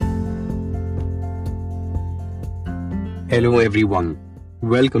Hello everyone.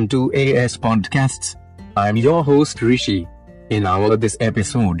 Welcome to AS Podcasts. I'm your host Rishi. In this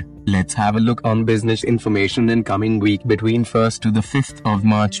episode, let's have a look on business information in coming week between 1st to the 5th of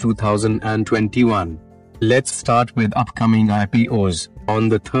March 2021. Let's start with upcoming IPOs. On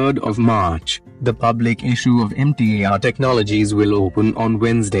the 3rd of March, the public issue of MTAR Technologies will open on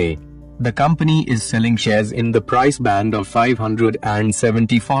Wednesday. The company is selling shares in the price band of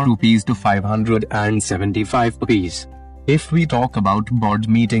 574 rupees to 575 rupees. If we talk about board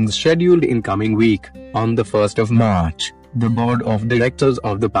meetings scheduled in coming week, on the 1st of March, the Board of Directors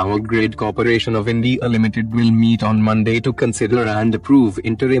of the Power Grid Corporation of India Limited will meet on Monday to consider and approve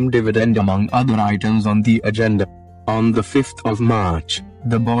interim dividend among other items on the agenda. On the 5th of March,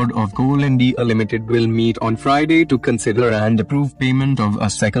 the Board of Coal India Limited will meet on Friday to consider and approve payment of a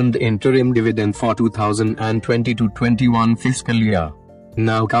second interim dividend for 2020-21 fiscal year.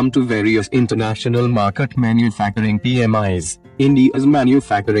 Now come to various international market manufacturing PMIs. India's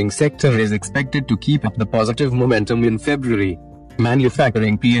manufacturing sector is expected to keep up the positive momentum in February.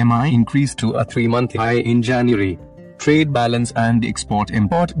 Manufacturing PMI increased to a 3-month high in January. Trade balance and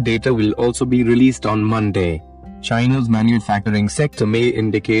export-import data will also be released on Monday. China's manufacturing sector may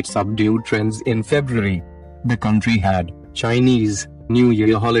indicate subdued trends in February. The country had Chinese New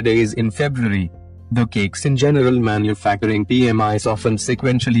Year holidays in February. The cakes in general manufacturing PMI softened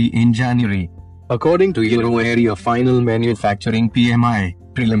sequentially in January. According to Euro area final manufacturing PMI,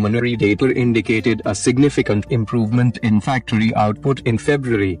 preliminary data indicated a significant improvement in factory output in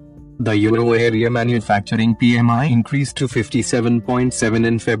February. The Euro area manufacturing PMI increased to 57.7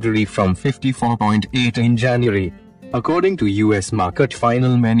 in February from 54.8 in January. According to US market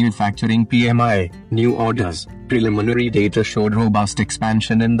final manufacturing PMI, new orders, preliminary data showed robust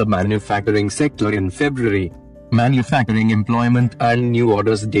expansion in the manufacturing sector in February. Manufacturing employment and new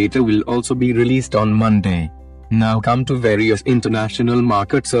orders data will also be released on Monday. Now come to various international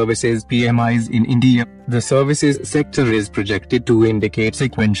market services PMIs in India. The services sector is projected to indicate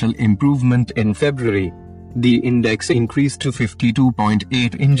sequential improvement in February. The index increased to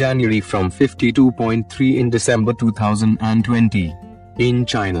 52.8 in January from 52.3 in December 2020. In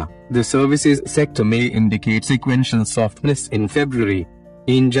China, the services sector may indicate sequential softness in February.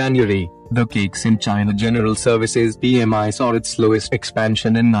 In January, the cakes in China general services PMI saw its slowest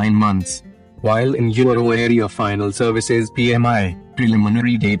expansion in 9 months. While in Euro area final services PMI,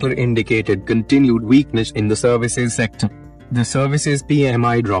 preliminary data indicated continued weakness in the services sector. The services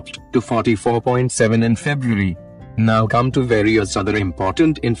PMI dropped to 44.7 in February. Now come to various other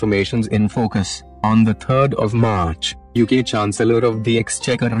important informations in focus. On the 3rd of March, UK Chancellor of the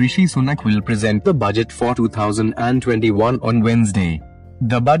Exchequer Rishi Sunak will present the budget for 2021 on Wednesday.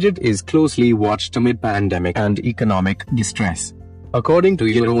 The budget is closely watched amid pandemic and economic distress. According to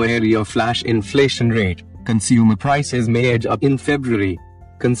Euro area flash inflation rate, consumer prices may edge up in February.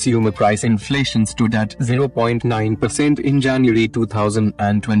 Consumer price inflation stood at 0.9% in January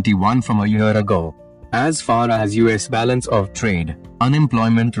 2021 from a year ago. As far as US balance of trade,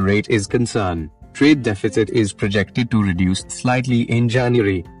 unemployment rate is concerned, trade deficit is projected to reduce slightly in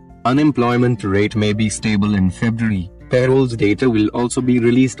January. Unemployment rate may be stable in February. Payrolls data will also be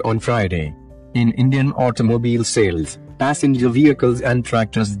released on Friday. In Indian automobile sales, passenger vehicles and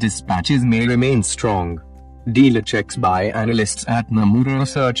tractors dispatches may remain strong. Dealer checks by analysts at Nomura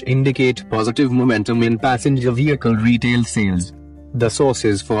Research indicate positive momentum in passenger vehicle retail sales. The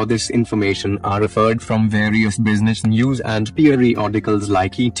sources for this information are referred from various business news and periodicals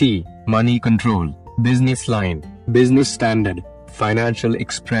like ET, Money Control, Business Line, Business Standard, Financial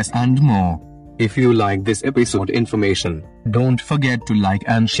Express and more. If you like this episode information, don't forget to like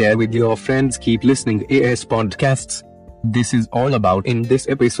and share with your friends. Keep listening AS Podcasts. This is all about in this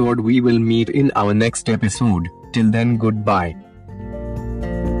episode. We will meet in our next episode. Till then, goodbye.